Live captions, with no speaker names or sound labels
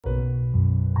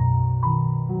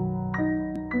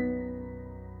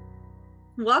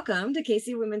Welcome to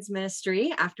Casey Women's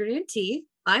Ministry Afternoon Tea.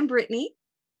 I'm Brittany.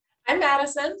 I'm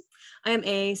Madison. I am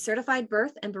a certified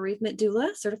birth and bereavement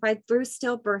doula, certified through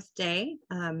Stillbirth Day,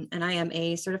 and I am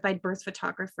a certified birth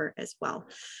photographer as well.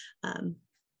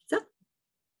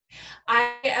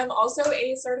 I am also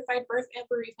a certified birth and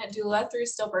bereavement doula through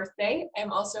Stillbirth Day.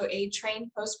 I'm also a trained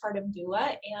postpartum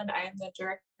doula, and I am the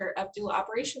director of doula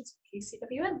operations for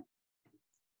KCWN.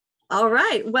 All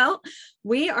right. Well,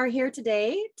 we are here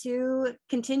today to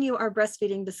continue our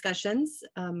breastfeeding discussions,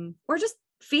 or just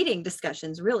feeding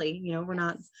discussions, really. You know, we're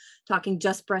not talking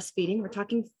just breastfeeding, we're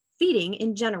talking feeding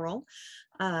in general.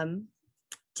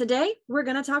 Today, we're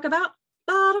going to talk about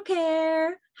bottle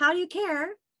care. How do you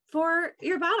care for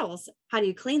your bottles? How do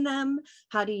you clean them?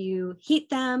 How do you heat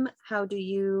them? How do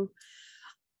you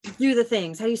do the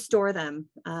things? How do you store them?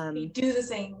 Do the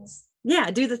things.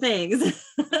 Yeah, do the things.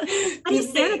 How do you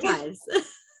sanitize?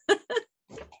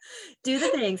 Do the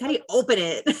things. How do you open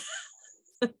it?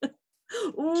 Can't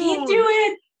do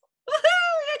it.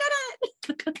 Woohoo, you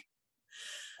did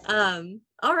it.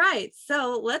 All right,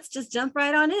 so let's just jump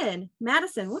right on in.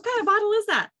 Madison, what kind of bottle is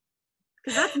that?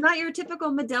 Because that's not your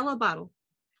typical Medela bottle.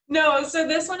 No, so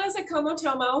this one is a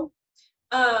Comotomo.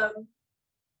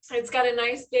 It's got a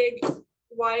nice big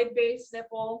wide base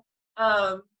nipple.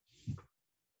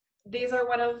 These are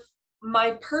one of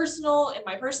my personal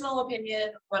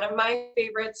opinion, one of my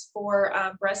favorites for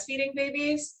breastfeeding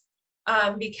babies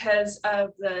because of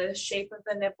the shape of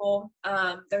the nipple.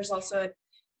 There's also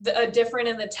a different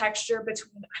in the texture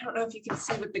between, I don't know if you can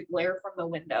see with the glare from the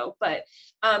window, but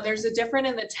there's a different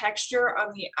in the texture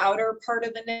on the outer part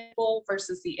of the nipple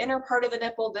versus the inner part of the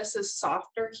nipple. This is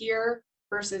softer here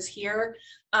versus here.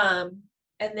 And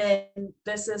then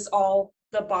this is all,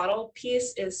 the bottle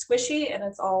piece is squishy and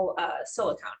it's all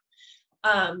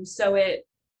silicone. So it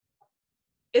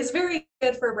is very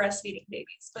good for breastfeeding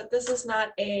babies, but this is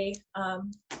not a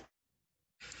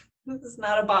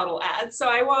bottle ad. So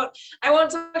I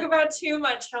won't talk about too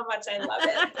much how much I love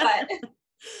it, but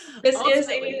this is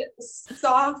a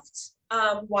soft,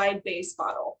 wide base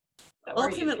bottle.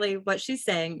 Ultimately, what she's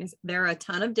saying is there are a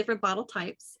ton of different bottle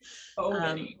types.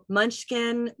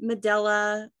 Munchkin,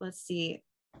 Medela, let's see.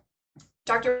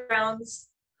 Dr. Brown's.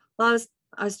 Well,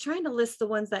 I was trying to list the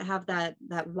ones that have that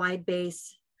wide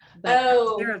base.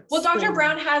 Well, Dr.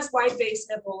 Brown has wide base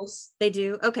nipples. They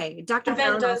do? Okay. Dr.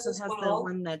 Brown also has well. the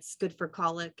one that's good for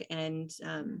colic and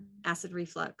acid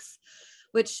reflux,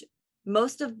 which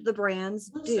most of the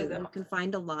brands do. You can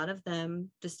find a lot of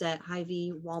them just at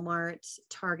Hy-Vee, Walmart,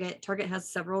 Target. Target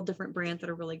has several different brands that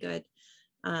are really good.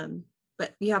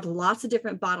 But you have lots of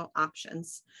different bottle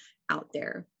options out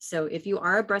there. So if you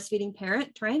are a breastfeeding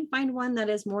parent, try and find one that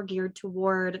is more geared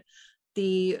toward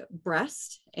the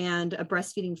breast and a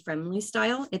breastfeeding friendly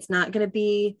style. It's not going to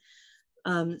be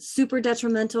super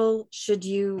detrimental should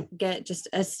you get just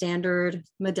a standard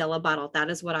Medela bottle. That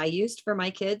is what I used for my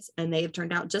kids, and they have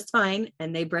turned out just fine,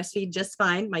 and they breastfeed just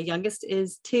fine. My youngest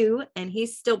is 2 and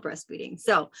he's still breastfeeding.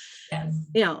 So, yes.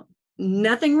 You know,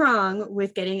 nothing wrong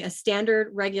with getting a standard,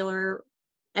 regular,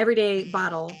 everyday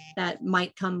bottle that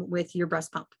might come with your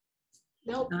breast pump.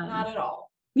 Nope, not at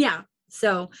all. Yeah.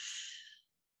 So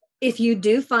if you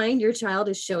do find your child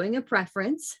is showing a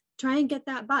preference, try and get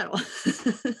that bottle.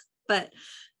 But,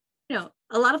 you know,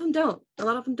 a lot of them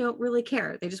don't really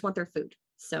care. They just want their food.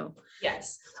 So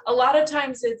yes, a lot of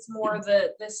times it's more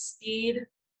the speed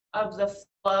of the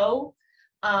flow,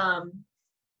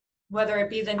 whether it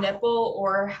be the nipple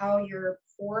or how you're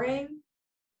pouring.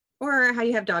 Or how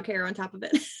you have dog hair on top of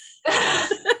it.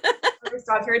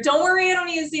 Dog hair. Don't worry, I don't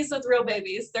use these with real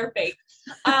babies. They're fake.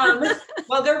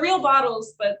 Well, they're real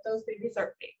bottles, but those babies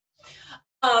are fake.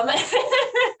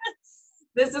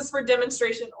 This is for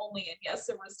demonstration only, and yes,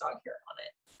 there was dog hair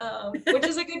on it, which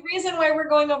is a good reason why we're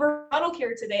going over bottle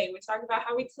care today. We talk about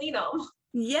how we clean them.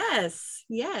 Yes.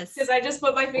 Because I just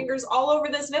put my fingers all over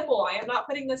this nipple. I am not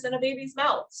putting this in a baby's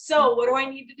mouth. So what do I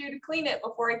need to do to clean it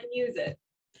before I can use it?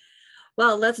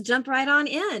 Well, let's jump right on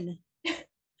in.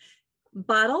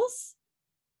 Bottles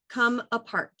come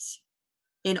apart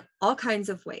in all kinds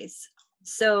of ways.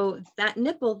 So that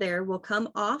nipple there will come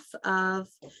off of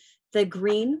the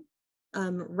green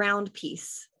round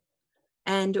piece.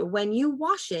 And when you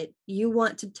wash it, you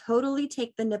want to totally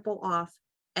take the nipple off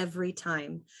every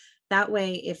time. That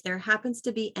way, if there happens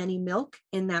to be any milk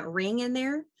in that ring in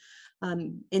there,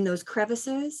 in those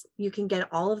crevices, you can get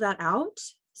all of that out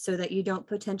so that you don't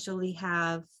potentially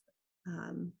have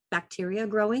bacteria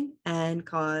growing and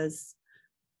cause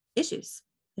issues.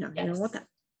 You know, yes. You don't want that.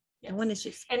 Yes. You don't want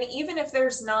issues. And even if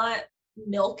there's not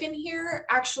milk in here,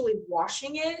 actually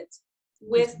washing it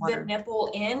with the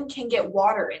nipple in can get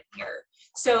water in here.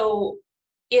 So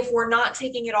if we're not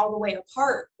taking it all the way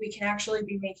apart, we can actually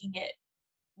be making it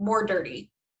more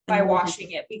dirty by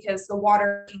washing it, because the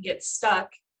water can get stuck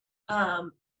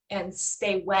and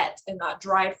stay wet and not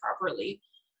dry properly.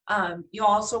 You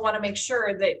also want to make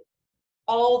sure that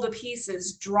all the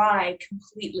pieces dry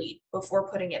completely before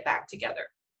putting it back together.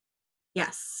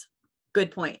 Yes,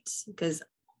 good point, because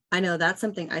I know that's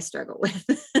something I struggle with.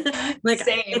 Like,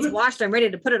 Same. It's washed, I'm ready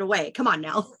to put it away. Come on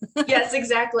now. Yes,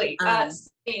 exactly.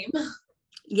 Same.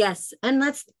 Yes, and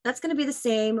that's going to be the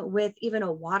same with even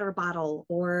a water bottle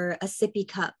or a sippy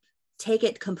cup. Take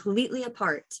it completely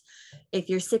apart. If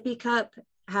your sippy cup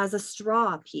has a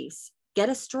straw piece, get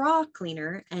a straw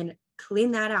cleaner and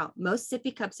clean that out. Most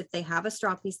sippy cups, if they have a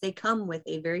straw piece, they come with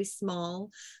a very small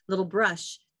little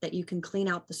brush that you can clean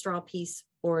out the straw piece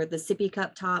or the sippy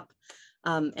cup top,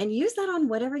 and use that on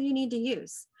whatever you need to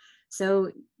use.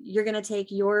 So you're going to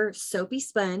take your soapy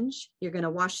sponge, you're going to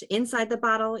wash inside the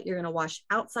bottle, you're going to wash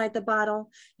outside the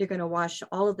bottle, you're going to wash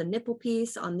all of the nipple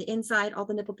piece on the inside, all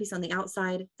the nipple piece on the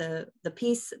outside, the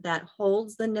piece that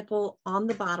holds the nipple on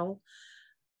the bottle.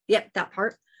 Yep, that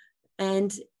part.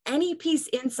 And any piece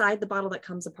inside the bottle that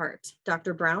comes apart.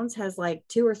 Dr. Brown's has like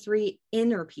 2 or 3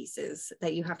 inner pieces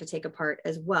that you have to take apart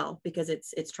as well, because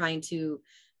it's trying to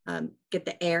get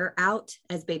the air out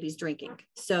as baby's drinking.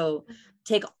 So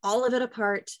take all of it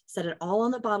apart, set it all on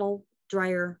the bottle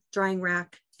drying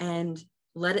rack, and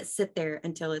let it sit there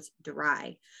until it's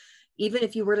dry. Even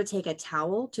if you were to take a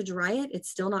towel to dry it, it's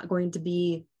still not going to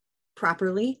be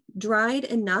properly dried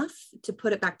enough to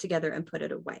put it back together and put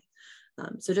it away.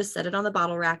 So just set it on the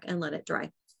bottle rack and let it dry.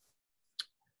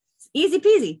 It's easy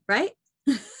peasy, right?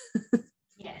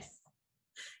 Yes.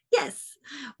 Yes.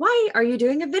 Why are you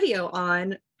doing a video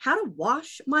on how to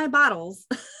wash my bottles?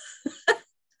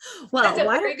 Well, that's a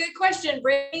very good question,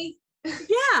 Brittany.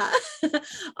 Yeah.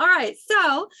 All right.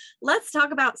 So let's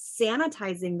talk about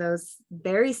sanitizing those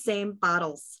very same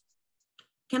bottles.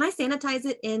 Can I sanitize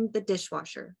it in the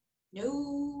dishwasher?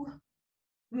 No.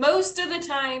 Most of the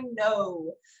time,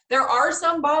 no. There are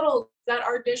some bottles that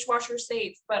are dishwasher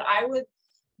safe, but I would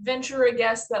venture a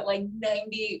guess that like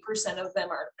 98% of them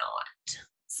are not.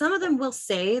 Some of them will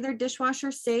say they're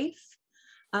dishwasher safe,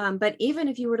 but even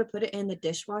if you were to put it in the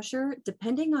dishwasher,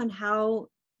 depending on how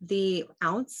the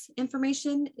ounce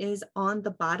information is on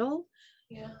the bottle,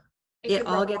 yeah, it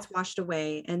all gets washed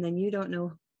away, and then you don't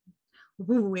know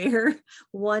where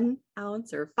 1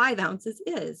 ounce or 5 ounces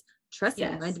is. Trust me,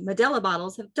 my Medela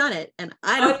bottles have done it, and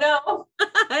I don't know.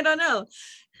 I don't know.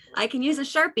 I can use a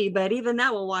Sharpie, but even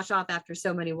that will wash off after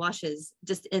so many washes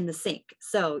just in the sink.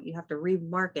 So you have to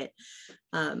remark it.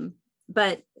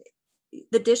 But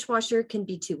the dishwasher can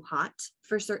be too hot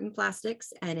for certain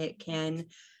plastics, and it can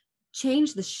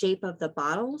change the shape of the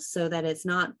bottle so that it's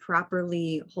not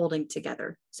properly holding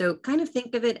together. So kind of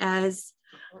think of it as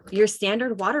your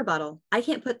standard water bottle. I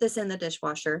can't put this in the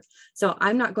dishwasher, so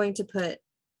I'm not going to put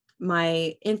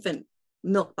my infant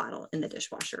milk bottle in the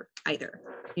dishwasher either.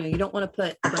 You know, you don't want to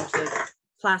put a bunch of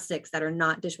plastics that are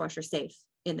not dishwasher safe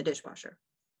in the dishwasher.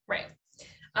 Right.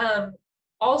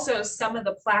 Also, some of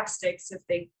the plastics, if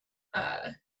they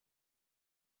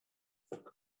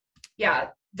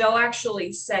they'll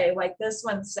actually say, like this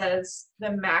one says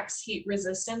the max heat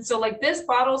resistance. So like this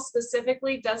bottle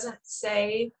specifically doesn't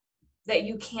say that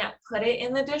you can't put it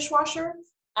in the dishwasher.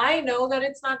 I know that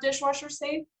it's not dishwasher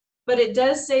safe, but it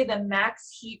does say the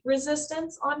max heat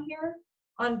resistance on here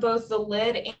on both the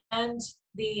lid and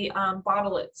the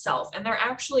bottle itself. And they're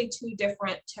actually 2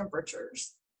 different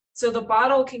temperatures. So the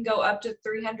bottle can go up to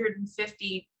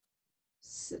 356.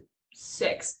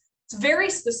 It's very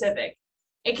specific.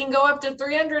 It can go up to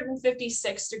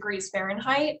 356 degrees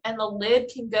Fahrenheit, and the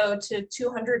lid can go to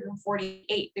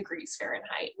 248 degrees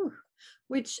Fahrenheit.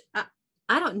 Which I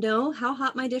don't know how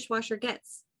hot my dishwasher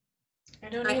gets.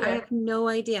 I have no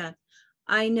idea.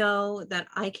 I know that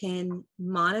I can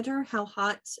monitor how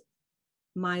hot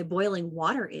my boiling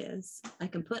water is. I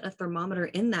can put a thermometer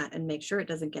in that and make sure it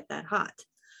doesn't get that hot.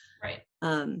 Right.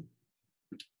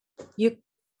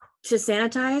 To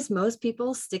sanitize, most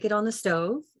people stick it on the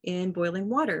stove in boiling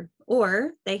water,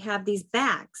 or they have these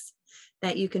bags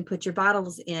that you can put your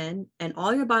bottles in and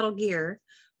all your bottle gear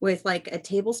with like a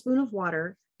tablespoon of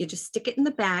water. You just stick it in the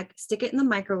bag, stick it in the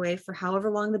microwave for however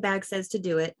long the bag says to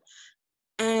do it,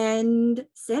 and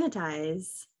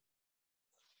sanitize.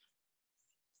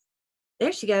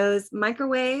 There she goes.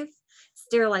 Microwave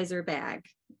sterilizer bag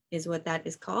is what that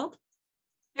is called.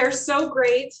 They're so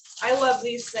great. I love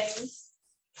these things.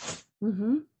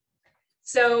 Mm-hmm.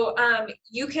 So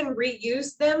you can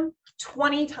reuse them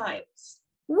 20 times.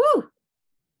 Woo!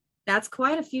 That's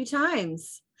quite a few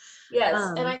times. Yes,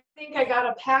 and I think I got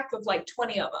a pack of like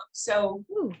 20 of them. So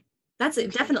ooh, that's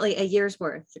definitely a year's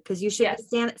worth, because you should yes.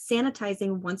 be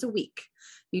sanitizing once a week.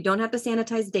 You don't have to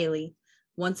sanitize daily.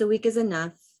 Once a week is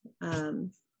enough.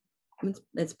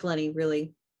 It's plenty,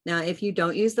 really. Now, if you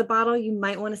don't use the bottle, you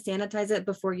might want to sanitize it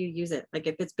before you use it. Like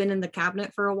if it's been in the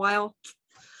cabinet for a while,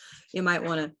 you might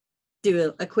want to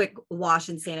do a quick wash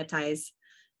and sanitize,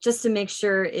 just to make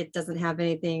sure it doesn't have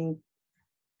anything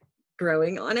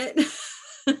growing on it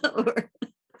or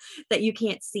that you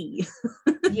can't see.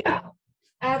 Yeah,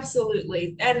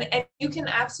 absolutely. And you can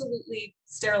absolutely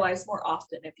sterilize more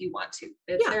often if you want to.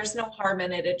 There's no harm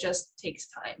in it. It just takes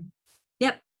time.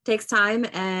 Yep. Takes time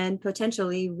and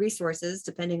potentially resources,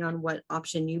 depending on what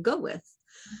option you go with.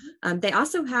 They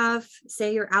also have,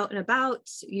 say you're out and about,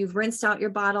 you've rinsed out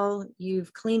your bottle,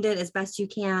 you've cleaned it as best you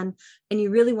can, and you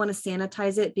really want to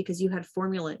sanitize it because you had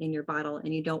formula in your bottle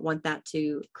and you don't want that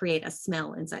to create a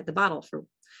smell inside the bottle, for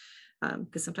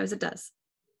because sometimes it does.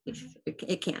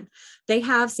 It can. They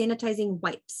have sanitizing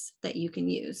wipes that you can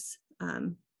use,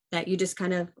 that you just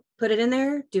kind of put it in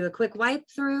there, do a quick wipe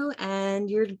through, and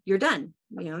you're done.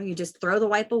 You just throw the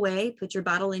wipe away, put your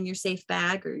bottle in your safe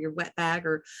bag or your wet bag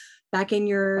or back in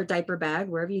your diaper bag,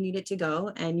 wherever you need it to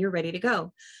go, and you're ready to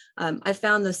go. I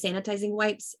found those sanitizing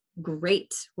wipes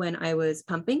great when I was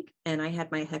pumping and I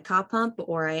had my Heka pump,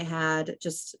 or I had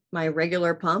just my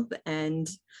regular pump, and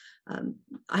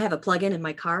I have a plug-in in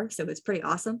my car, so it's pretty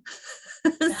awesome.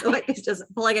 So I can just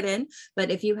plug it in.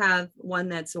 But if you have one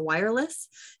that's wireless,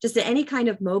 just any kind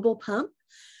of mobile pump,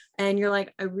 and you're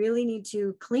like, I really need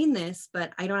to clean this,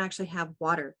 but I don't actually have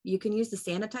water, you can use the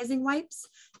sanitizing wipes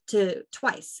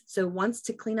twice. So once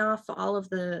to clean off all of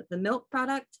the milk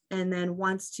product, and then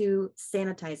once to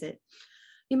sanitize it.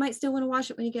 You might still want to wash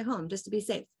it when you get home, just to be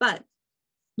safe, but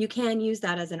you can use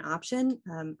that as an option.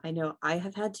 I know I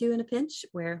have had to in a pinch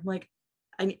where I'm like,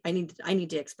 I need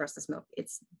to express this milk.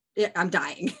 I'm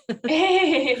dying.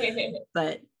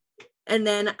 But, and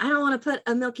then I don't want to put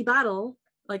a milky bottle,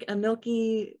 like a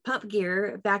milky pump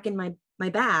gear, back in my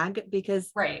bag,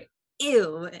 because right.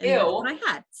 Ew. And that's what I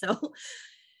had. So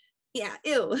yeah,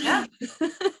 ew. Yeah. So,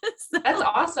 that's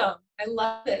awesome. I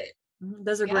love it.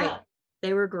 Those are great.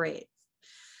 They were great.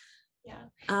 Yeah.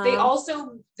 They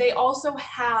also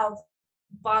have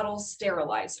bottle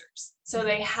sterilizers. So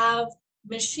they have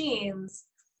machines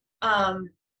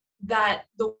that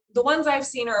the ones I've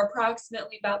seen are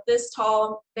approximately about this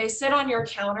tall. They sit on your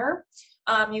counter.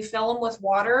 You fill them with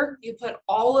water. You put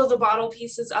all of the bottle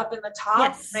pieces up in the top.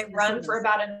 Yes, and they run for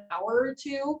about an hour or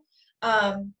two.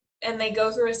 And they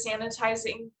go through a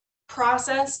sanitizing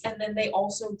process, and then they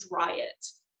also dry it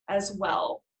as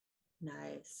well.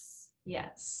 Nice.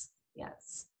 Yes.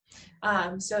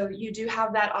 So you do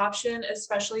have that option,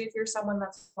 especially if you're someone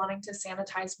that's wanting to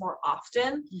sanitize more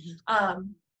often.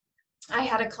 I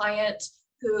had a client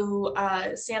who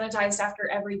sanitized after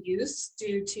every use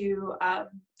due to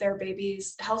their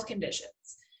baby's health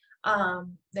conditions.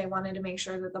 They wanted to make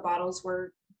sure that the bottles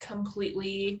were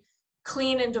completely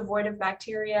clean and devoid of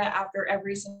bacteria after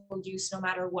every single use, no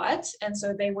matter what. And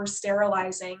so they were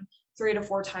sterilizing 3 to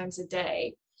 4 times a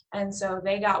day. And so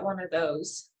they got one of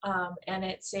those, and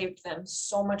it saved them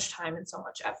so much time and so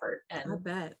much effort. And I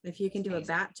bet if you can do a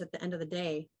batch at the end of the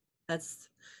day, that's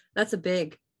real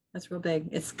big. It's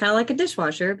kind of like a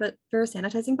dishwasher, but for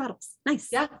sanitizing bottles. Nice.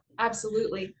 Yeah,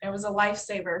 absolutely. It was a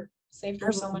lifesaver. Saved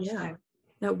her so much time.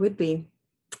 That would be.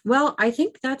 Well, I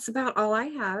think that's about all I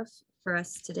have for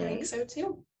us today. I think so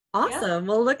too. Awesome.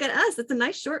 Well, look at us. It's a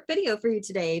nice short video for you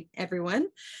today, everyone.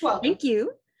 Well, thank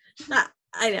you. I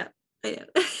know.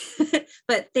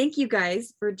 But thank you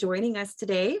guys for joining us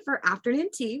today for Afternoon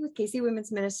Tea with KC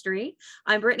Women's Ministry.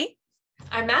 I'm Brittany.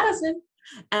 I'm Madison.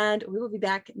 And we will be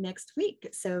back next week.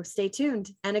 So stay tuned.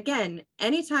 And again,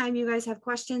 anytime you guys have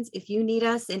questions, if you need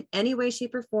us in any way,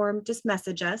 shape, or form, just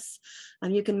message us.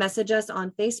 You can message us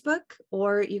on Facebook,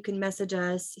 or you can message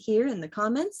us here in the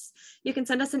comments. You can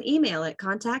send us an email at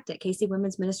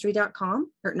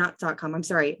contact@kcwomensministry.com, or not .com, I'm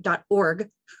sorry, .org.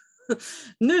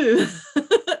 No.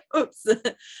 Oops.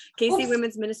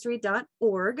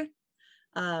 kcwomensministry.org.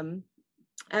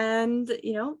 And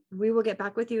we will get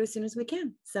back with you as soon as we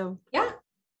can. So yeah,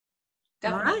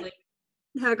 definitely. All right.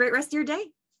 Have a great rest of your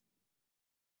day.